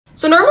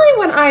So normally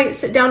when I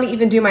sit down to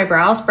even do my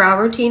brow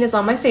routine is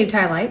on my saved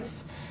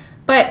highlights.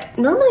 But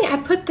normally I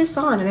put this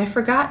on and I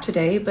forgot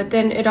today, but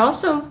then it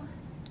also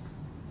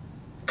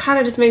kind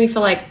of just made me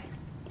feel like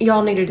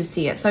y'all needed to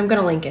see it. So I'm going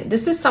to link it.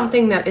 This is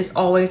something that is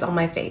always on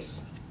my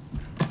face.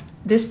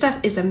 This stuff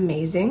is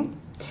amazing.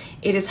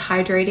 It is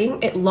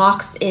hydrating. It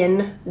locks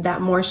in that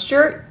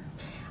moisture.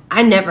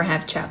 I never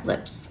have chapped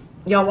lips.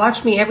 Y'all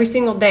watch me every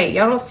single day.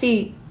 Y'all don't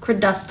see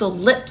crudustal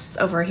lips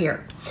over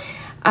here.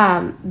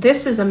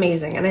 This is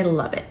amazing and I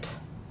love it.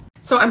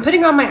 So I'm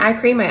putting on my eye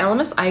cream, my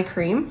Elemis eye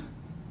cream,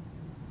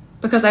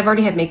 because I've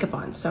already had makeup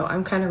on. So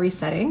I'm kind of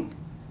resetting.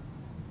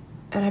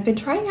 And I've been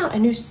trying out a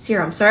new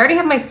serum. So I already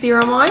have my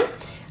serum on.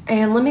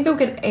 And let me go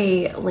get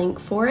a link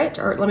for it,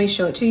 or let me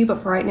show it to you.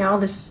 But for right now,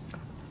 this,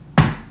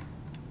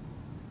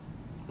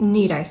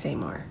 need I say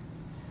more?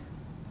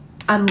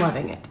 I'm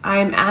loving it. I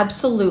am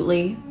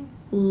absolutely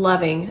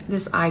loving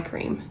this eye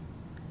cream.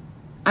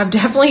 I've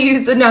definitely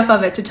used enough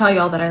of it to tell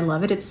y'all that I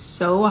love it. It's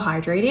so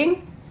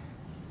hydrating,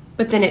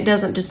 but then it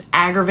doesn't just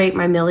aggravate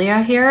my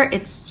milia here.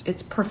 It's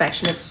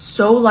perfection. It's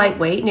so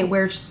lightweight and it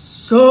wears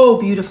so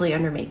beautifully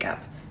under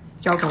makeup.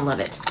 Y'all gonna love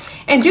it.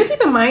 And do keep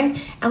in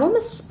mind,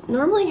 Elemis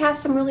normally has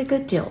some really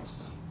good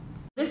deals.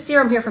 This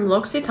serum here from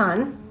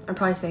L'Occitane, I'm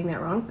probably saying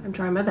that wrong. I'm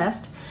trying my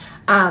best.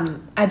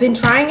 I've been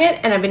trying it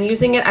and I've been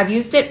using it. I've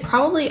used it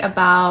probably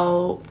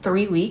about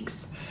 3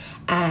 weeks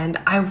and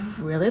I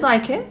really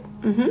like it.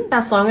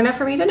 That's long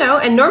enough for me to know.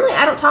 And normally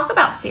I don't talk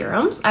about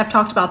serums. I've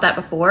talked about that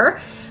before,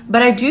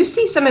 but I do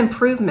see some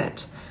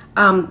improvement.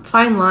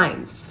 Fine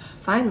lines.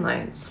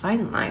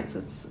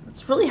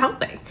 It's really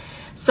helping.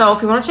 So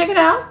if you want to check it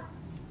out,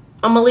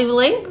 I'm gonna leave a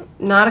link,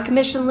 not a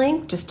commission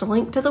link, just a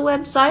link to the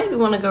website. We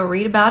want to go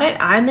read about it.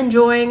 I'm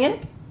enjoying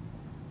it.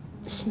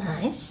 It's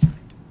nice.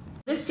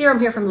 This serum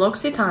here from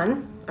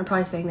L'Occitane, I'm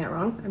probably saying that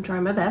wrong. I'm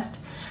trying my best.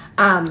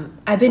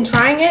 I've been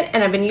trying it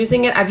and I've been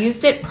using it. I've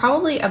used it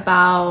probably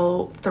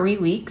about 3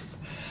 weeks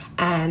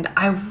and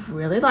I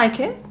really like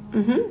it.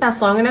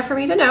 That's long enough for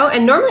me to know.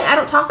 And normally I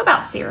don't talk about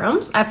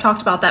serums. I've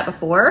talked about that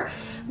before,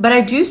 but I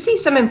do see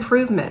some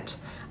improvement.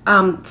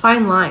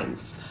 Fine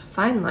lines.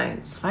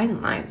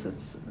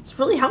 It's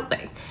really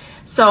helping.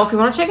 So if you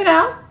want to check it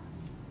out,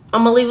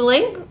 I'm gonna leave a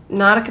link,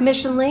 not a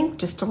commission link,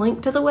 just a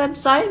link to the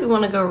website. We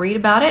want to go read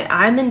about it.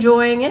 I'm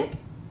enjoying it.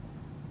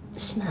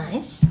 It's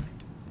nice.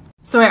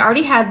 So I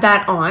already had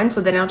that on,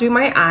 so then I'll do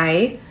my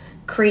eye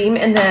cream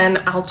and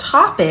then I'll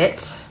top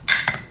it.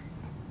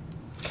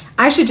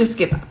 I should just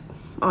give up,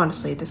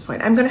 honestly, at this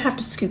point. I'm gonna have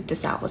to scoop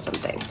this out with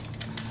something.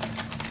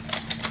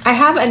 I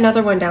have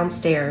another one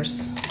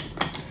downstairs.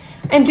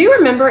 And do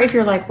remember, if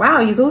you're like, wow,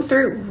 you go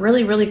through it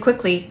really, really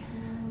quickly.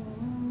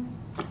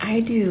 I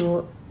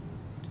do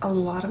a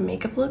lot of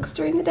makeup looks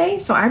during the day,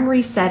 so I'm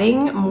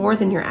resetting more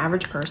than your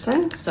average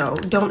person. So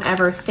don't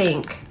ever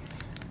think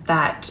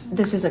that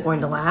this isn't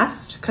going to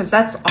last, because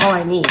that's all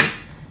I need.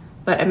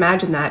 But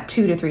imagine that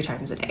 2 to 3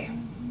 times a day.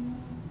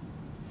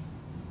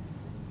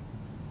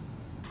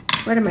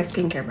 Where did my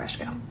skincare brush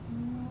go?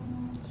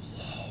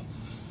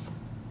 Yes.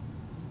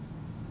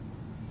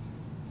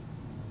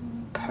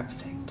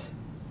 Perfect.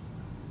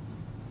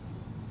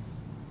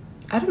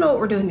 I don't know what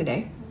we're doing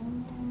today,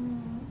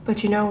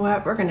 but you know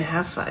what? We're gonna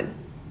have fun.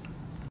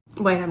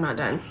 Wait, I'm not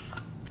done.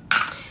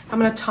 I'm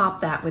gonna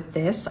top that with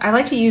this. I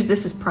like to use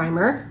this as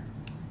primer.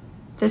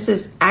 This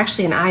is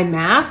actually an eye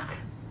mask,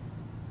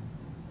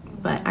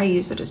 but I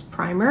use it as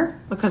primer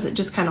because it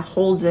just kind of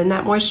holds in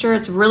that moisture.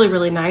 It's really,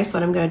 really nice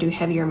when I'm gonna do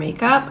heavier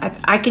makeup.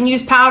 I can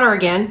use powder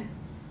again.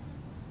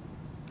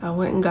 I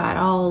went and got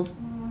all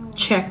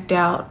checked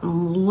out.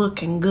 I'm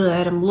looking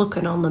good. I'm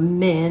looking on the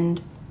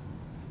mend.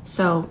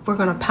 So we're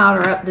gonna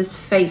powder up this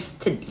face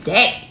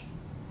today.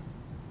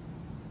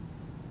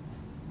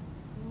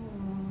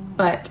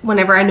 But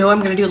whenever I know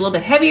I'm gonna do a little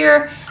bit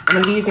heavier, I'm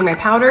gonna be using my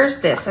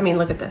powders. I mean,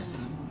 look at this.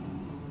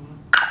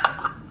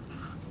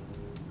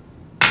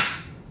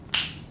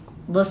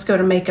 Let's go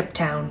to Makeup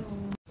Town.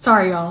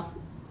 Sorry, y'all.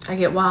 I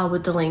get wild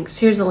with the links.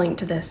 Here's a link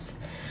to this.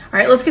 All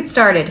right, let's get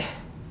started.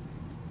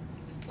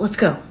 Let's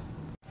go.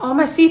 All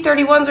my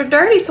C31s are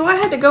dirty, so I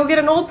had to go get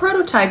an old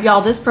prototype.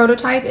 Y'all, this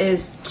prototype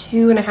is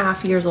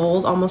 2.5 years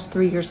old, almost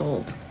 3 years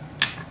old.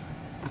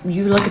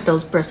 You look at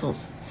those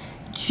bristles.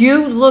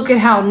 You look at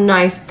how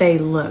nice they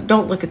look.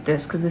 Don't look at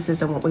this, because this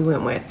isn't what we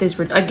went with. These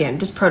were, again,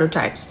 just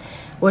prototypes.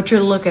 What you're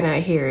looking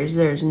at here is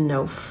there's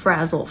no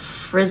frazzle,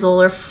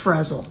 frizzle, or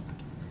frizzle.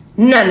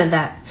 None of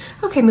that.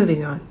 Okay,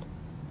 moving on.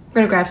 We're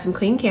gonna grab some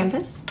clean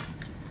canvas.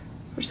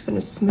 We're just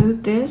gonna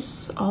smooth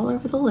this all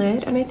over the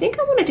lid. And I think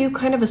I wanna do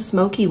kind of a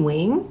smoky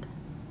wing,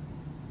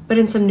 but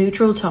in some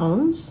neutral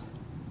tones.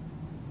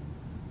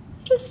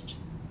 Just,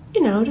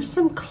 you know, just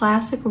some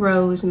classic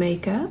rose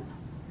makeup.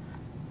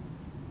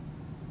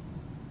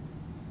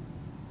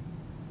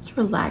 It's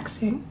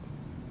relaxing.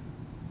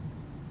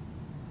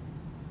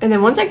 And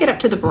then once I get up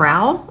to the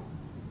brow,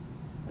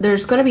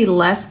 there's gonna be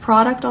less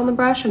product on the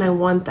brush, and I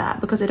want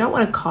that because I don't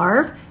wanna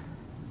carve.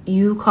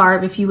 You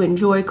carve if you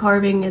enjoy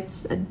carving.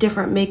 It's a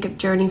different makeup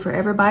journey for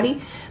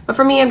everybody. But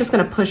for me, I'm just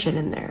gonna push it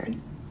in there.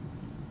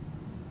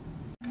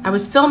 I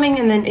was filming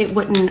and then it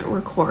wouldn't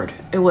record.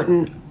 It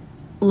wouldn't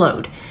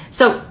load.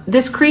 So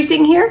this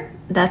creasing here,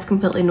 that's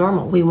completely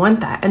normal. We want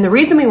that. And the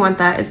reason we want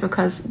that is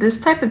because this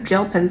type of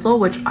gel pencil,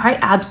 which I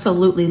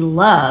absolutely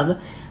love,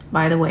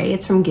 by the way,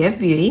 it's from Give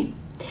Beauty.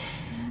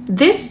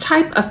 This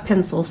type of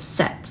pencil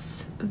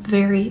sets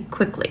very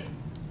quickly.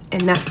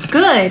 And that's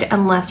good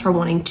unless we're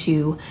wanting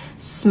to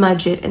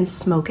smudge it and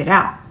smoke it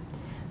out.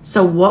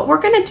 So what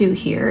we're gonna do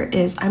here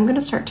is I'm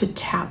gonna start to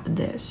tap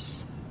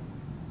this.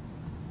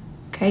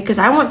 Okay, because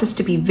I want this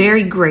to be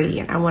very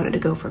gradient. I want it to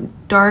go from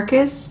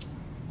darkest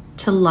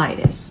to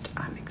lightest.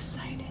 I'm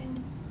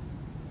excited.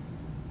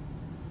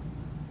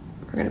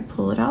 We're gonna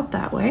pull it out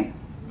that way.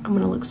 I'm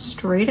gonna look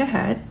straight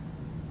ahead.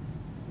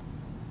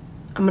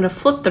 I'm gonna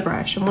flip the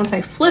brush, and once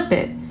I flip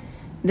it,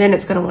 then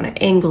it's gonna wanna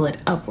angle it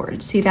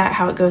upwards. See that,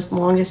 how it goes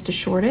longest to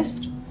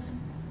shortest?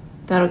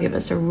 That'll give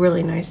us a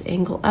really nice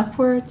angle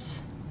upwards.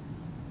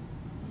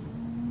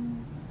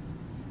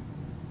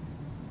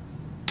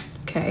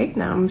 Okay,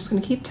 now I'm just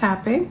gonna keep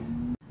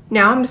tapping.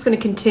 Now I'm just gonna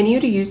continue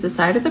to use the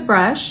side of the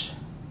brush,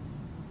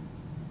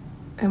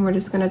 and we're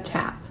just gonna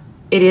tap.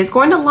 It is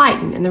going to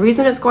lighten, and the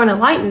reason it's going to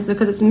lighten is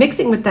because it's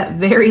mixing with that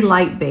very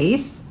light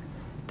base.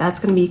 That's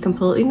gonna be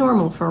completely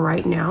normal for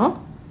right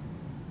now.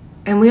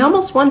 And we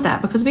almost want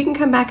that because we can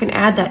come back and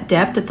add that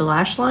depth at the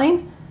lash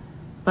line,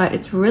 but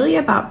it's really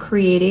about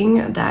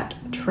creating that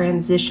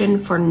transition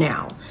for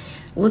now.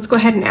 Let's go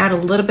ahead and add a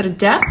little bit of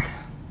depth.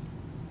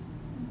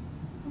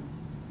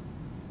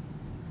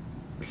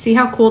 See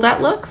how cool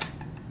that looks?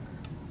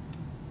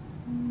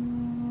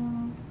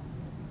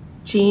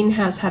 Jean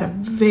has had a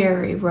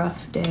very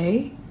rough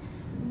day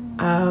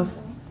of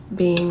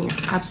being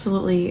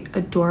absolutely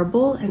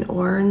adorable and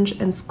orange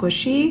and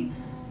squishy.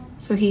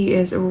 So he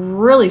is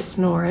really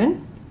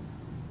snoring.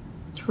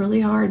 It's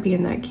really hard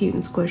being that cute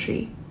and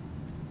squishy.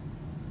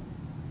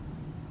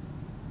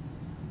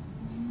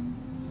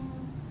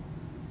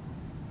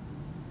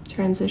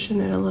 Transition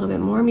it a little bit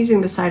more. I'm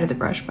using the side of the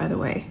brush, by the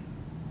way.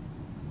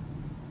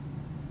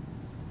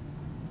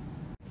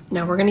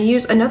 Now we're gonna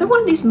use another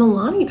one of these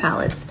Milani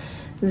palettes.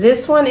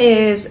 This one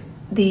is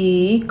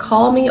the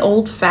Call Me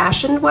Old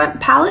Fashioned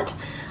palette.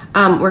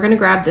 We're gonna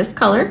grab this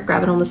color,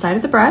 grab it on the side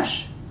of the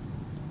brush.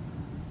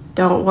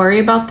 Don't worry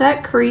about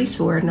that crease,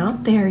 we're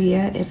not there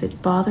yet. If it's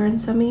bothering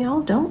some of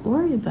y'all, don't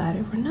worry about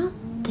it, we're not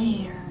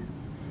there.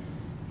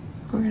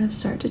 We're gonna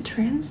start to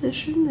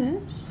transition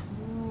this.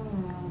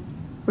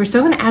 We're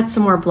still gonna add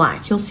some more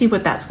black. You'll see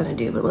what that's gonna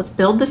do, but let's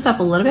build this up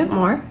a little bit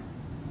more.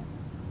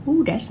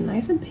 Ooh, that's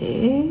nice and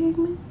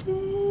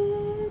pigmented.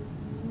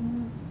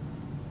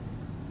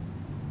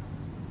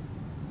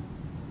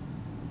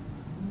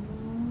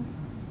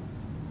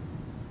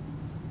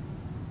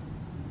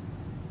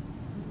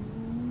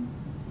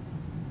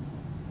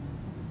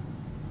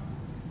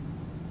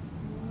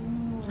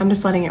 I'm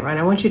just letting it run.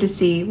 I want you to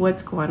see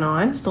what's going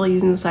on. Still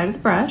using the side of the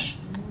brush.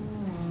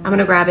 I'm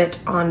gonna grab it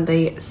on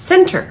the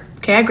center.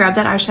 Okay, I grabbed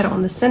that eyeshadow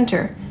on the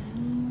center,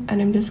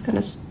 and I'm just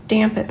gonna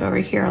stamp it over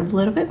here a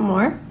little bit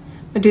more.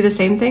 I'm gonna do the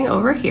same thing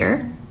over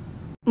here.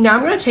 Now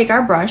I'm gonna take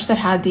our brush that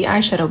had the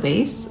eyeshadow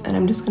base, and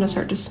I'm just gonna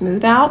start to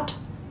smooth out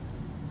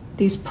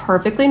these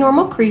perfectly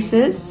normal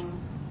creases.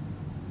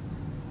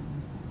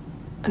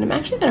 And I'm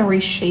actually gonna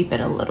reshape it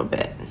a little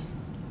bit.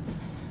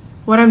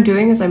 What I'm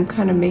doing is I'm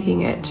kind of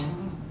making it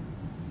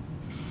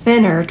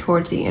thinner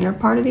towards the inner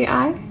part of the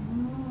eye.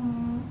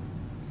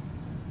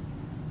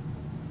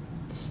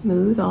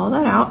 Smooth all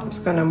that out. I'm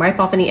just gonna wipe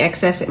off any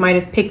excess. It might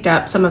have picked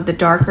up some of the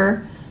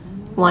darker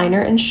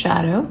liner and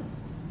shadow.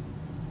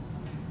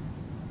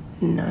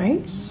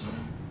 Nice.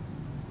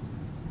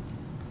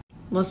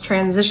 Let's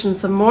transition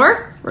some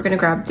more. We're gonna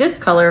grab this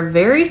color,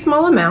 very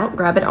small amount,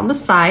 grab it on the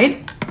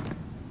side.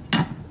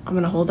 I'm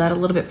gonna hold that a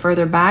little bit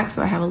further back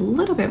so I have a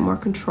little bit more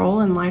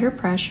control and lighter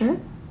pressure.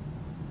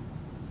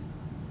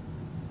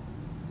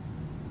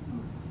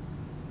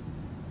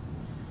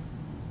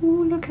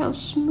 Ooh, look how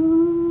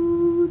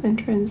smooth and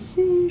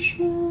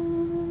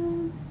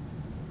transition.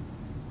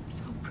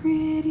 So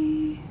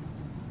pretty.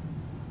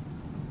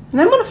 And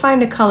then I'm gonna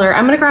find a color.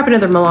 I'm gonna grab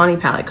another Milani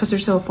palette because they're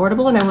so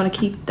affordable and I wanna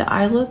keep the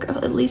eye look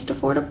at least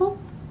affordable.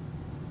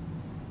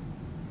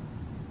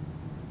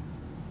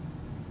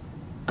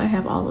 I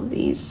have all of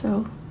these,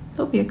 so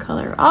there'll be a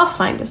color. I'll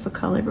find us the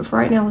color, but for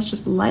right now, let's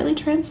just lightly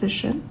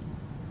transition.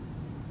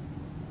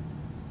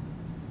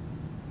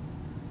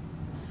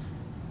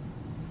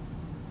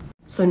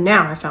 So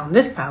now I found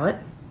this palette.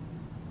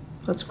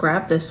 Let's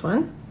grab this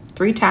one.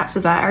 3 taps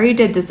of that. I already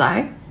did this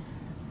eye.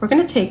 We're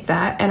gonna take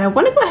that, and I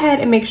wanna go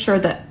ahead and make sure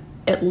that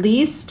at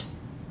least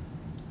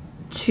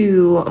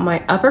to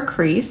my upper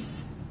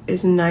crease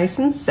is nice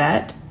and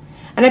set.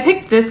 And I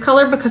picked this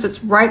color because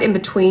it's right in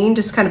between,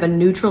 just kind of a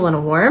neutral and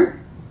a warm.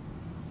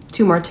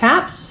 2 more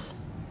taps.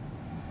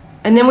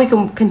 And then we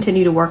can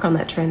continue to work on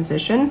that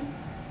transition.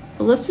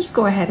 But let's just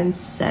go ahead and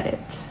set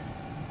it.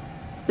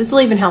 This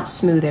will even help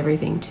smooth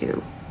everything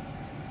too.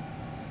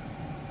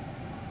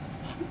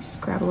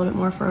 Just grab a little bit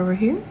more for over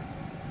here.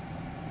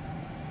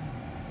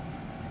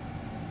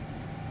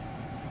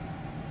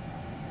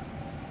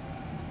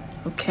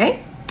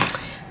 Okay.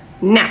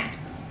 Now,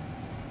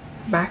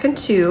 back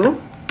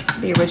into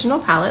the original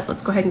palette.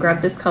 Let's go ahead and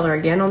grab this color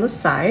again on the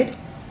side.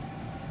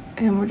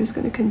 And we're just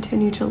going to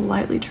continue to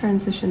lightly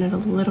transition it a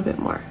little bit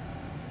more.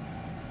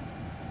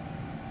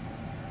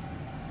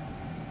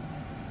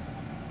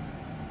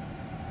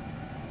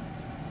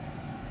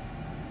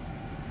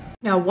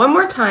 Now, one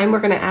more time, we're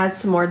going to add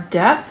some more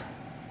depth.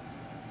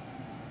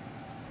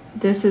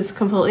 This is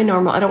completely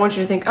normal. I don't want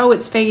you to think, oh,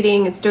 it's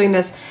fading, it's doing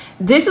this.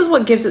 This is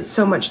what gives it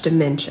so much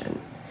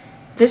dimension.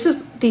 This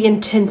is the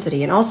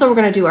intensity. And also we're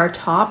going to do our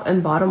top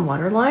and bottom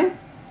waterline.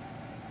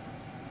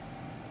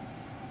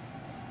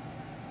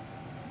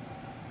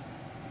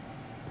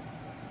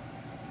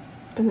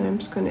 And then I'm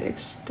just going to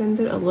extend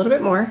it a little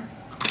bit more.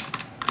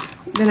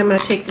 Then I'm going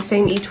to take the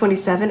same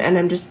E27 and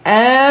I'm just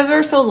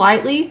ever so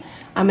lightly,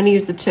 I'm going to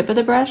use the tip of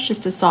the brush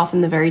just to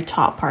soften the very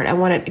top part. I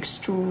want it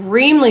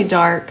extremely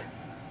dark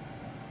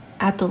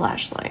at the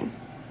lash line.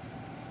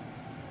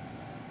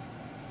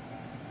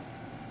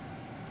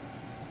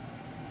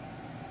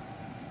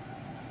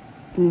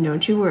 And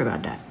don't you worry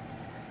about that.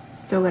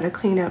 Still got to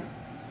clean up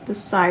the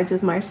sides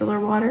with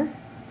micellar water.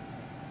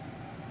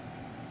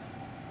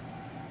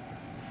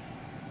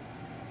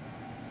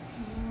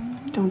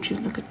 Don't you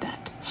look at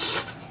that.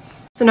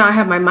 So now I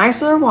have my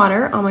micellar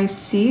water on my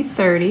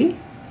C30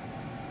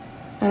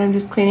 and I'm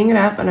just cleaning it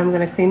up, and I'm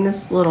going to clean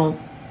this little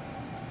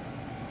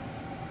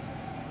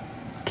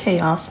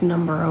chaos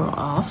number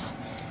off.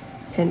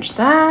 Pinch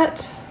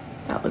that.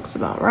 That looks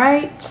about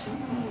right.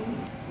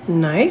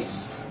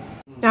 Nice.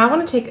 Now I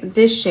want to take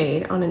this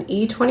shade on an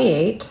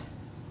E28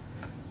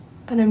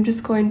 and I'm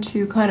just going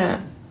to kind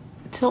of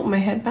tilt my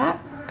head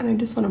back and I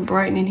just want to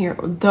brighten in here.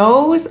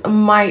 Those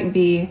might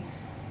be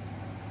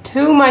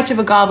too much of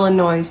a goblin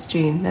noise,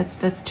 Jean.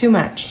 That's too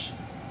much.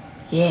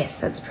 Yes,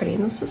 that's pretty.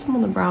 And let's put some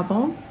on the brow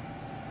bone.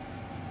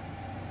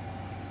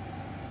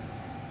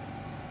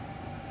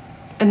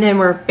 And then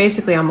we're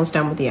basically almost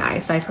done with the eye,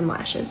 aside from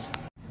lashes.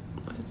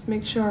 Let's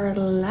make sure our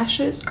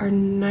lashes are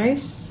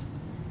nice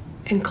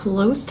and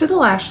close to the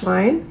lash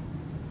line.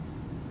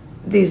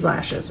 These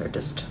lashes are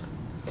just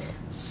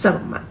some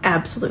of my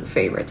absolute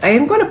favorites. I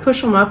am going to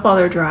push them up while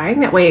they're drying.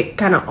 That way it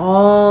kind of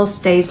all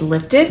stays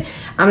lifted.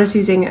 I'm just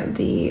using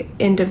the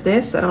end of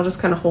this and I'll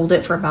just kind of hold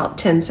it for about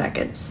 10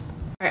 seconds.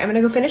 All right, I'm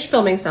going to go finish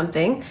filming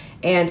something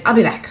and I'll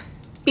be back.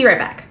 Be right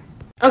back.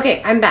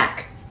 Okay, I'm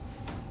back.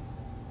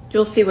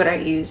 You'll see what I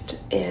used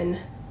in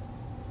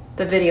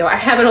the video. I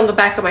have it on the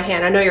back of my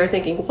hand. I know you're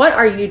thinking, what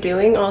are you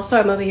doing? Also,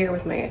 I'm over here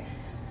with my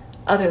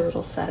other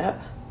little setup.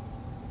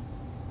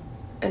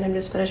 And I'm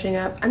just finishing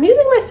up. I'm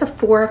using my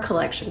Sephora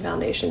collection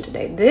foundation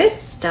today.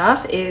 This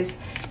stuff is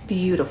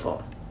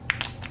beautiful.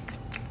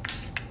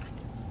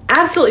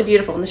 Absolutely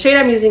beautiful. And the shade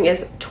I'm using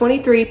is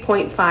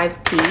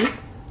 23.5P.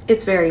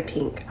 It's very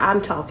pink.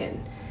 I'm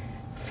talking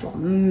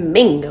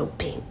flamingo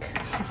pink.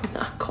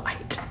 Not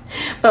quite.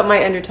 But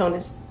my undertone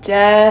is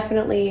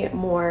definitely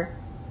more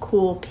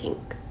cool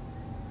pink.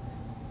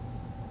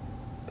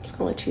 I'm just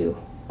gonna let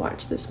you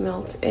watch this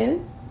melt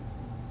in.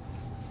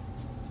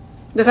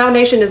 The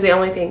foundation is the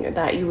only thing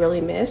that you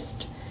really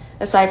missed,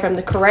 aside from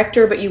the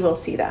corrector, but you will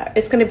see that.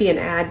 It's gonna be an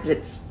ad, but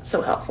it's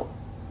so helpful.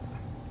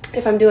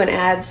 If I'm doing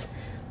ads,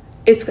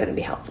 it's gonna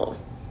be helpful.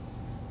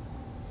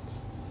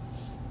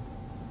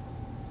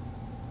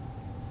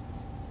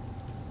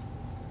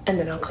 And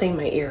then I'll clean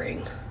my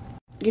earring.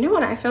 You know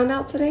what I found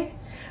out today?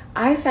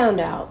 I found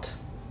out,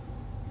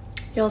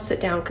 y'all sit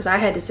down because I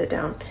had to sit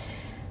down.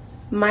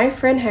 My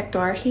friend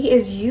Hector, he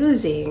is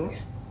using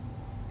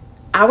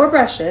our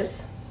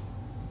brushes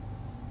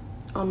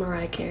on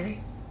Mariah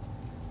Carey.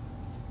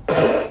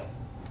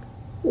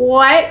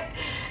 What?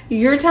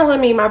 You're telling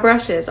me my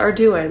brushes are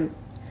doing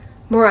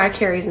Mariah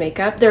Carey's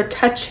makeup? They're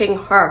touching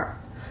her.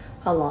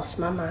 I lost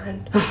my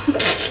mind.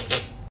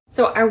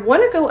 So I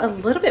want to go a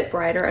little bit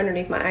brighter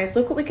underneath my eyes.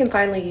 Look what we can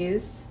finally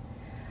use.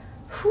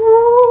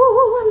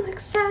 Ooh, I'm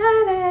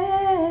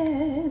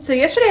excited. So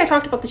yesterday I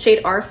talked about the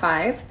shade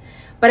R5,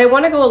 but I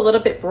want to go a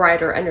little bit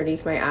brighter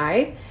underneath my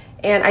eye.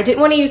 And I didn't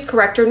want to use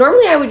corrector.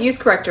 Normally I would use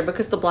corrector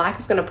because the black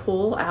is going to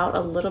pull out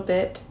a little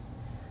bit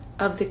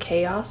of the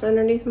chaos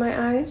underneath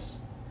my eyes.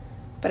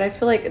 But I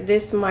feel like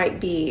this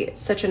might be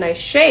such a nice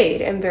shade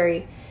and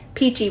very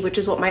peachy, which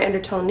is what my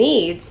undertone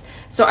needs.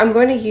 So I'm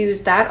going to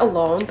use that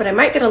alone, but I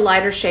might get a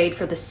lighter shade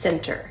for the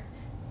center.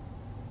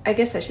 I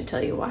guess I should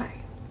tell you why.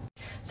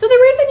 So the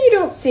reason you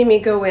don't see me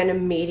go in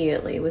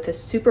immediately with a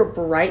super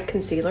bright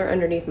concealer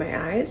underneath my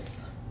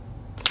eyes,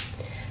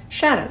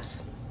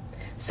 shadows.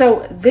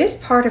 So this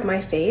part of my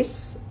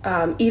face,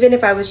 even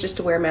if I was just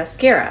to wear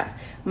mascara,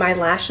 my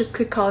lashes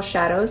could cause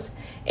shadows.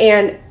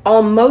 And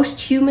on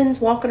most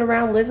humans walking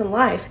around living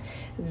life,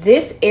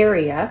 this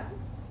area,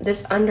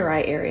 this under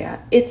eye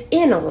area, it's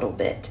in a little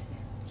bit.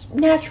 It's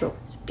natural,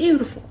 it's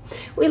beautiful.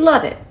 We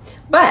love it.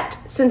 But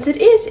since it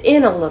is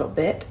in a little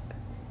bit,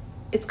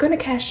 it's going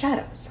to cast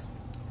shadows.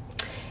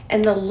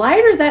 And the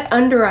lighter that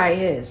under eye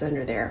is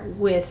under there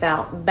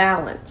without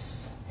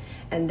balance,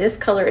 and this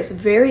color is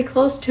very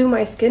close to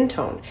my skin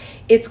tone,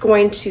 it's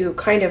going to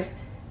kind of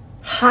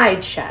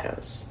hide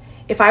shadows.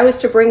 If I was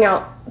to bring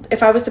out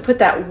if I was to put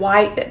that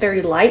white, that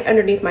very light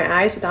underneath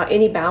my eyes without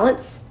any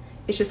balance,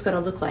 it's just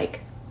gonna look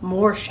like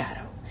more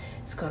shadow.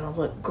 It's gonna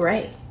look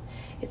gray.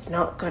 It's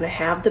not gonna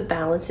have the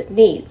balance it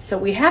needs. So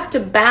we have to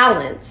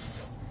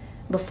balance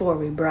before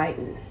we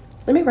brighten.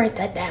 Let me write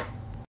that down.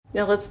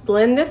 Now let's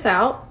blend this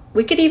out.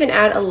 We could even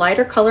add a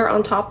lighter color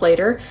on top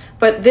later,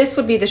 but this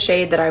would be the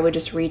shade that I would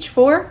just reach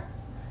for.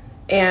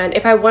 And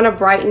if I wanna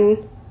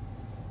brighten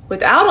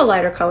without a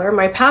lighter color,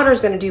 my powder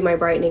is gonna do my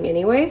brightening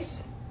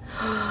anyways.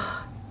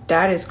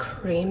 That is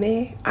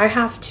creamy. I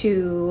have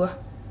to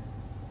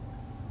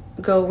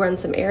go run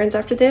some errands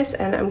after this,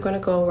 and I'm gonna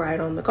go ride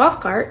on the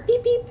golf cart,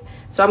 beep beep.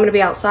 So I'm gonna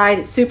be outside,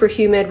 it's super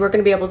humid. We're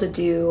gonna be able to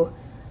do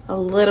a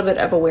little bit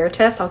of a wear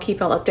test. I'll keep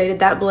y'all updated.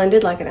 That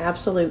blended like an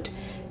absolute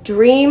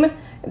dream.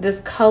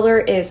 This color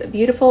is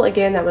beautiful.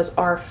 Again, that was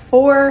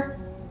R4.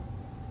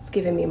 It's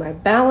giving me my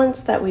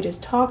balance that we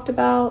just talked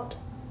about.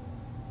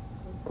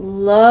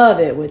 Love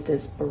it with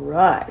this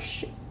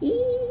brush.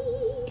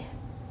 Eee.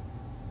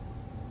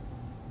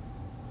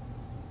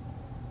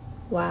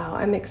 Wow,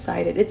 I'm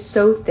excited. It's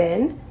so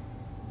thin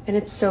and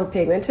it's so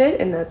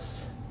pigmented, and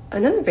that's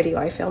another video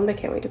I filmed. I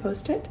can't wait to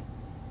post it.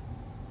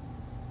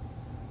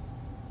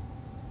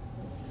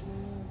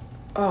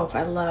 Oh,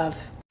 I love.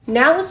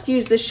 Now let's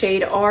use the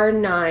shade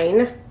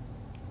R9,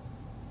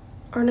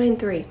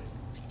 R93.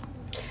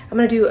 I'm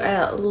gonna do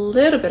a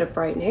little bit of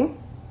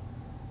brightening.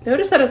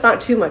 Notice that it's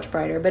not too much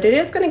brighter, but it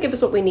is gonna give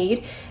us what we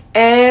need.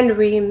 And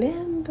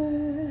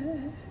remember,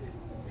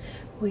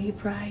 we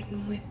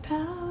brighten with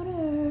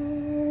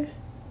powder.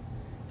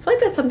 I feel like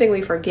that's something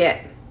we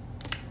forget.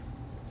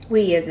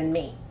 We as in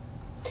me.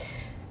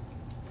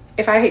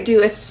 If I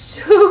do a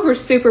super,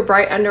 super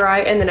bright under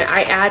eye and then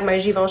I add my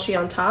Givenchy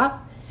on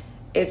top,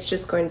 it's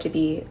just going to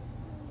be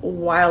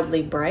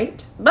wildly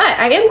bright. But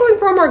I am going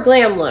for a more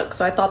glam look,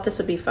 so I thought this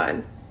would be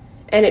fun.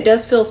 And it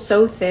does feel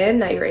so thin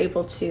that you're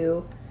able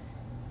to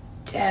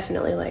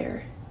definitely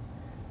layer.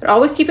 But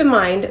always keep in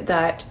mind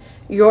that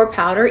your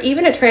powder,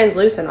 even a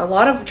translucent, a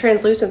lot of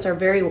translucents are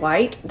very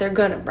white, they're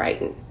gonna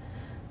brighten.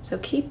 So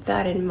keep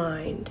that in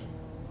mind.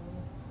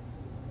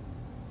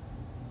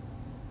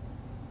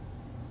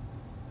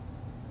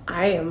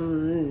 I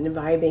am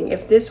vibing.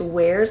 If this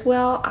wears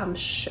well, I'm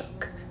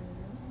shook.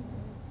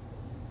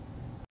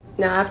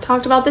 Now I've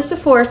talked about this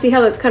before. See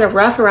how it's kind of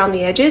rough around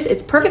the edges?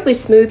 It's perfectly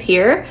smooth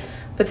here,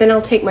 but then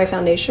I'll take my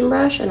foundation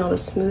brush and I'll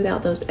just smooth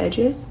out those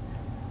edges.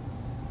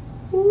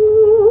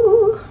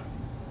 Ooh.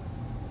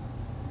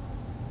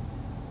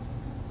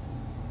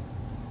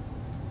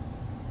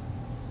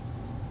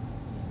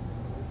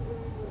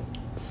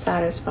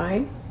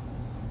 Satisfying.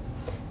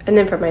 And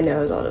then for my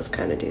nose, I'll just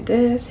kind of do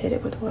this, hit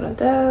it with one of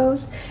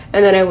those,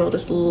 and then I will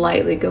just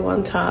lightly go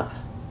on top.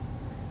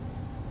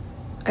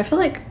 I feel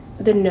like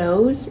the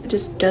nose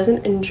just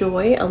doesn't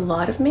enjoy a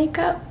lot of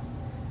makeup.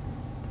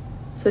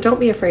 So don't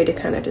be afraid to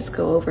kind of just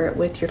go over it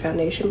with your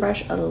foundation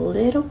brush a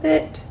little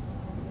bit.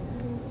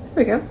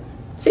 There we go.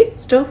 See,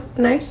 still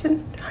nice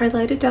and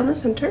highlighted down the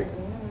center.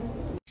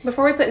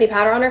 Before we put any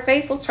powder on our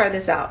face, let's try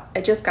this out.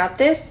 I just got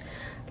this.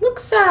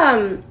 Looks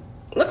a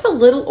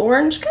little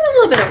orange, got a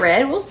little bit of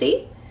red, we'll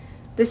see.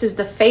 This is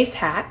the Face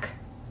Hack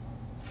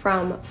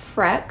from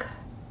Freck.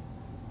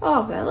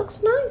 Oh, that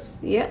looks nice.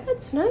 Yeah,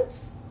 that's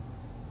nice.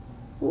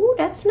 Ooh,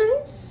 that's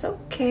nice.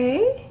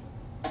 Okay.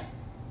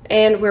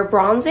 And we're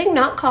bronzing,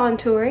 not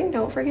contouring.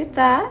 Don't forget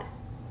that.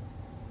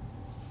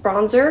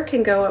 Bronzer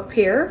can go up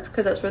here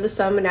because that's where the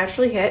sun would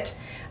naturally hit.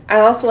 I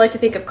also like to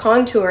think of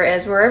contour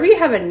as wherever you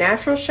have a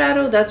natural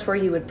shadow, that's where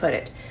you would put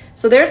it.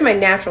 So there's my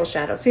natural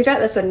shadow. See that?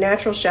 That's a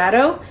natural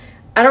shadow.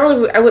 I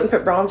wouldn't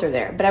put bronzer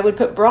there, but I would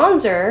put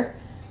bronzer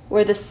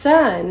where the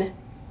sun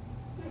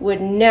would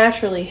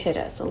naturally hit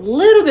us, a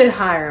little bit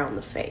higher on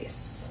the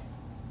face.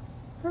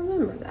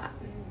 Remember that.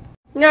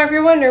 Now, if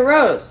you're wondering,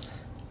 Rose,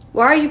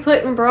 why are you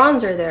putting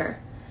bronzer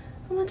there?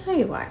 I'm gonna tell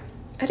you why.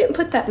 I didn't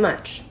put that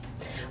much.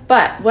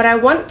 But what I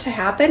want to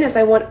happen is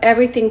I want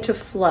everything to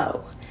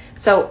flow.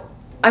 So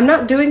I'm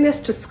not doing this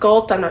to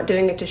sculpt, I'm not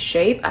doing it to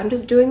shape, I'm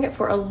just doing it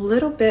for a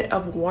little bit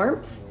of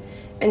warmth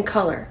and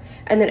color.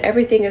 And then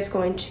everything is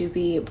going to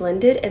be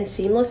blended and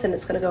seamless, and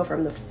it's going to go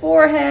from the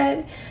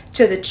forehead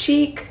to the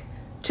cheek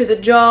to the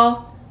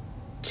jaw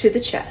to the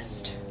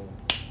chest.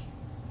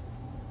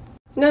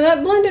 Now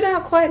that blended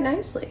out quite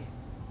nicely.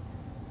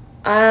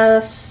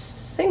 I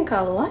think I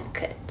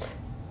like it.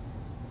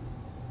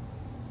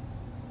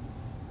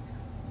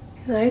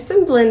 Nice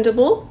and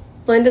blendable,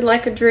 blended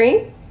like a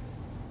dream.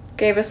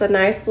 Gave us a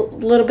nice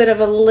little bit of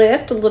a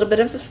lift, a little bit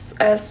of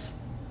a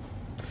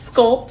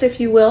sculpt, if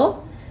you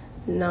will.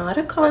 Not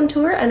a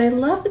contour, and I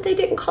love that they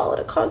didn't call it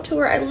a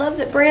contour. I love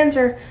that brands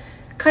are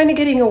kind of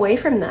getting away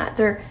from that.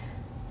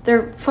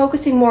 They're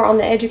focusing more on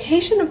the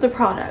education of the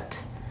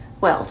product.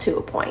 Well, to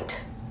a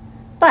point.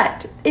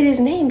 But it is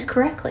named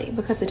correctly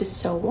because it is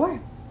so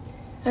warm.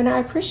 And I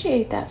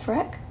appreciate that,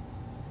 Freck.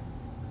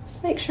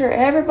 Let's make sure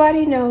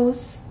everybody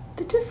knows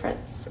the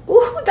difference.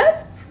 Ooh,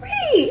 that's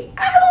pretty.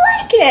 I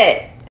like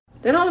it.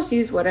 Then I'll just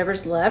use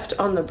whatever's left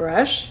on the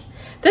brush.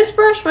 This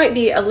brush might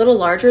be a little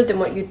larger than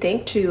what you'd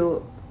think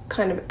to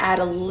kind of add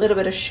a little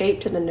bit of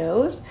shape to the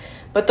nose,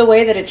 but the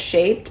way that it's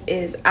shaped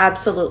is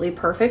absolutely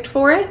perfect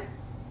for it.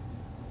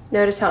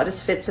 Notice how it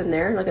just fits in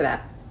there. Look at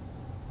that.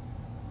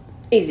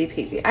 Easy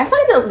peasy. I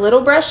find that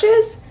little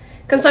brushes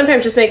can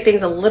sometimes just make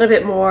things a little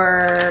bit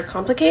more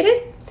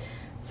complicated.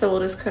 So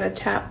we'll just kind of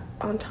tap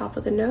on top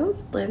of the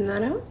nose, blend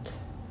that out.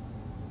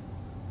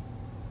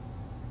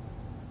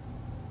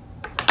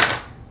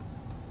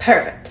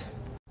 Perfect.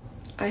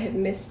 I have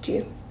missed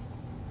you.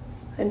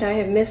 And I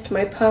have missed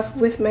my puff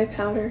with my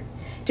powder.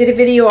 Did a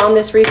video on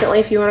this recently.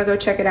 If you want to go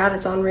check it out,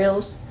 it's on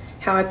Reels.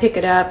 How I pick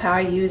it up, how I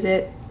use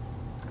it.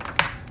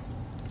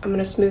 I'm going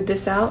to smooth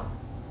this out.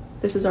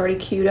 This is already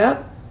queued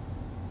up.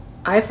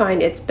 I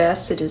find it's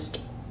best to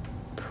just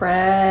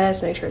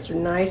press, make sure it's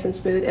nice and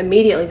smooth.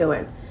 Immediately go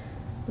in.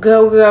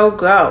 Go, go,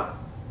 go.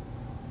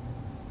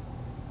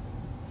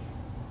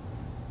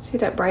 See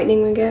that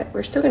brightening we get?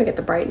 We're still going to get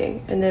the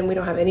brightening. And then we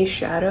don't have any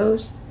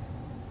shadows.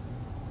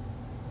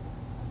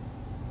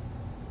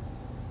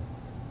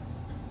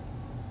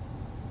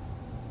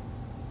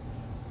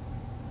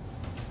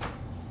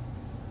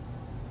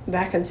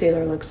 That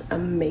concealer looks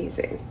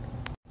amazing.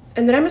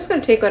 And then I'm just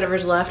going to take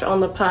whatever's left on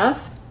the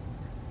puff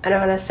and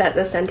I'm going to set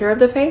the center of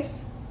the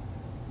face.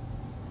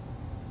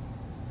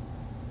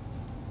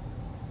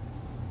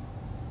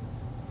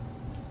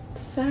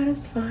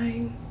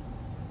 Satisfying.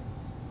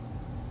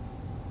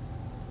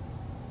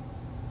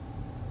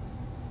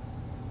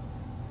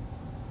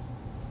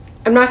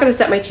 I'm not going to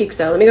set my cheeks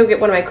though. Let me go get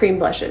one of my cream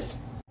blushes.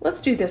 Let's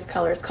do this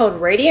color. It's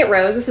called Radiant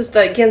Rose. This is the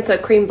Ginza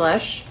cream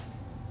blush.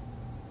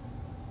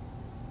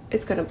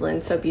 It's going to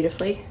blend so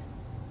beautifully.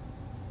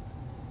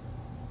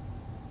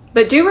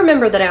 But do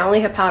remember that I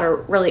only have powder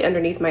really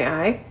underneath my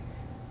eye.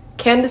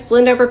 Can this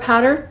blend over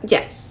powder?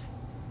 Yes.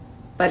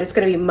 But it's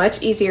going to be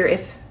much easier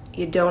if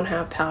you don't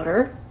have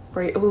powder.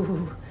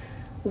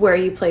 Where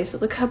you place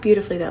it. Look how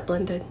beautifully that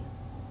blended.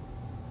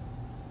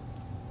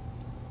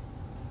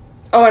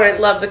 Oh, and I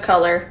love the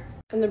color.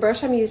 And the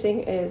brush I'm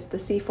using is the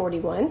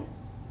C41.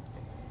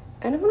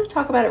 And I'm going to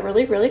talk about it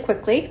really, really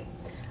quickly.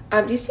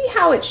 Do you see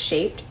how it's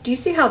shaped? Do you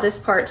see how this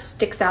part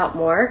sticks out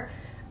more?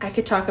 I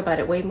could talk about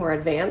it way more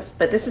advanced,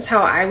 but this is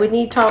how I would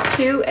need talk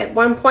to at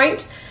one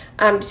point.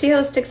 See how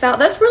this sticks out?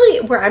 That's really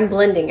where I'm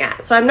blending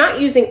at. So I'm not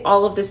using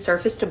all of this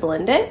surface to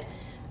blend it.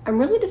 I'm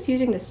really just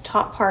using this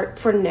top part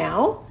for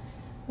now,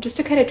 just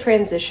to kind of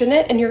transition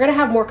it, and you're gonna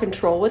have more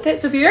control with it.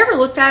 So if you ever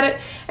looked at it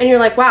and you're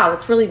like, wow,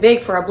 it's really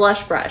big for a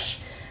blush brush,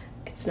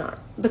 it's not.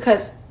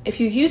 Because if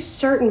you use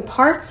certain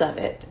parts of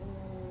it,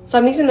 so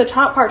I'm using the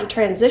top part to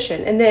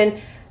transition, and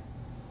then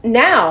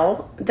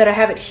now that I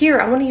have it here,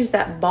 I want to use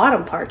that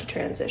bottom part to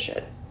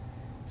transition.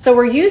 So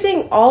we're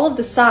using all of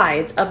the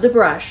sides of the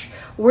brush.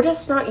 We're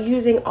just not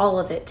using all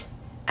of it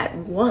at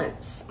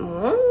once.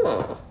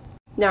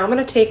 Now I'm going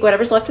to take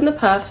whatever's left in the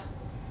puff,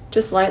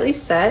 just lightly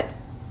set,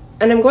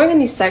 and I'm going in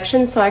these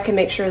sections so I can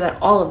make sure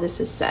that all of this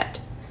is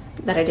set,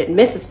 that I didn't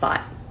miss a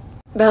spot.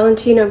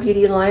 Valentino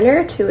Beauty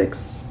Liner to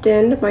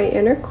extend my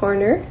inner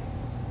corner.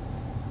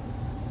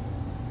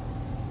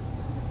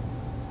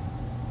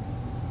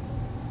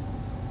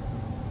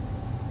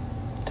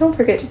 Don't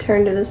forget to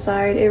turn to the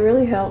side, it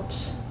really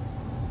helps.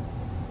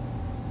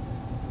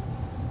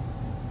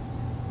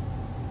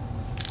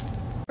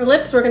 For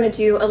lips, we're going to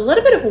do a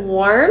little bit of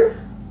warm,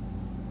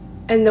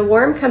 and the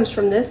warm comes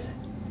from this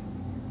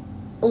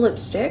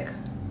lipstick.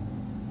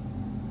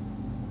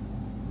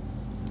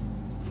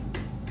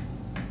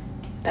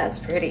 That's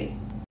pretty.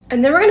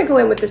 And then we're going to go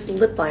in with this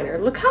lip liner.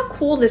 Look how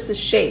cool this is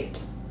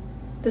shaped.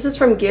 This is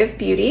from Give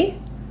Beauty,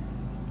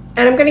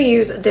 and I'm going to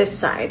use this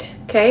side,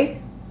 okay?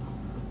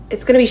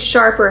 It's going to be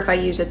sharper if I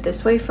use it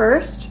this way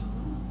first.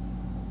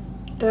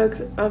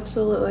 Doug's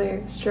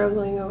absolutely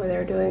struggling over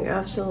there doing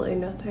absolutely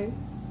nothing.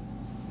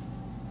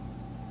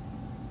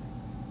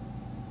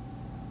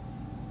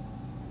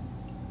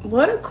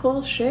 What a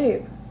cool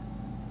shape.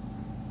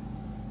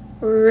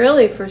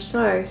 Really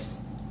precise.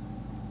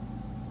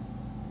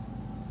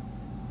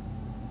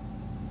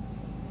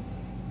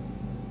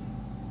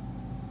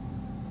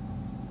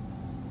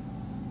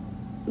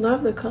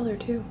 Love the color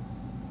too.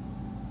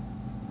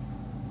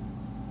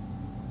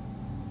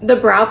 The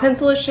brow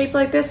pencil is shaped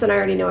like this, and I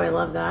already know I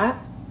love that.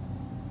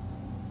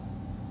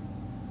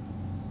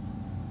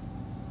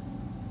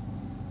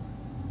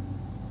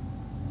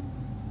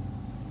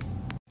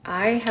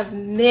 I have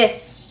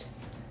missed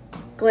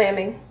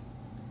glamming.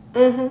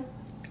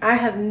 I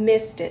have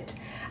missed it.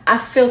 I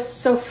feel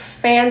so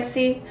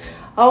fancy.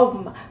 Oh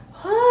my.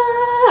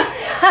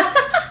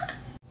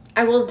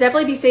 I will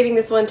definitely be saving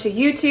this one to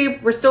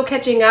YouTube. We're still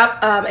catching up.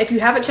 If you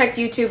haven't checked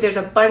YouTube, there's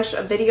a bunch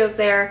of videos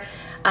there.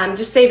 I'm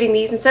just saving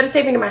these instead of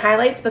saving to my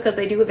highlights because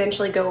they do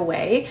eventually go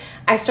away.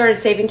 I started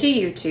saving to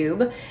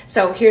YouTube.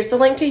 So here's the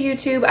link to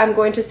YouTube. I'm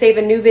going to save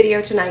a new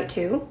video tonight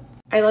too.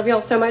 I love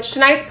y'all so much.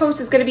 Tonight's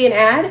post is going to be an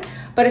ad,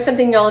 but it's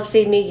something y'all have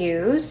seen me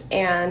use,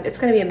 and it's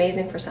going to be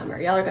amazing for summer.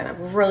 Y'all are going to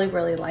really,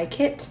 really like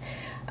it.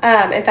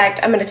 In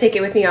fact, I'm going to take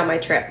it with me on my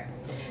trip.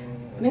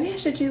 Maybe I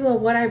should do a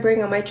what I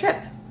bring on my trip.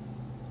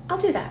 I'll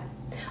do that.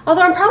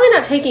 Although I'm probably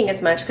not taking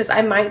as much because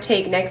I might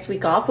take next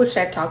week off, which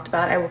I've talked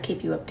about. I will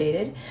keep you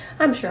updated.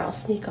 I'm sure I'll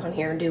sneak on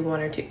here and do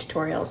 1 or 2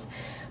 tutorials.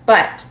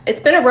 But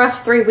it's been a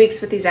rough 3 weeks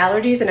with these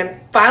allergies, and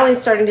I'm finally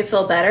starting to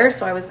feel better.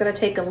 So I was going to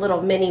take a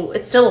little mini,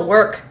 it's still a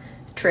work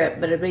trip,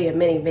 but it'll be a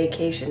mini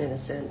vacation in a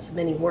sense, a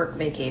mini work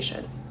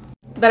vacation.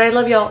 But I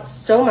love y'all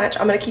so much.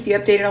 I'm going to keep you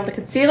updated on the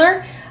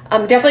concealer.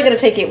 I'm definitely going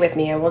to take it with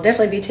me. I will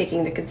definitely be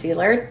taking the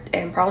concealer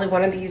and probably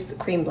one of these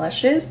cream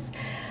blushes.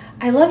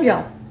 I love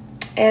y'all.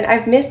 And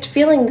I've missed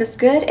feeling this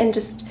good and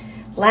just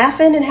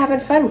laughing and having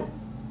fun.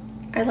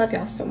 I love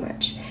y'all so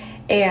much.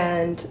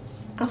 And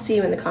I'll see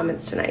you in the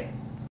comments tonight.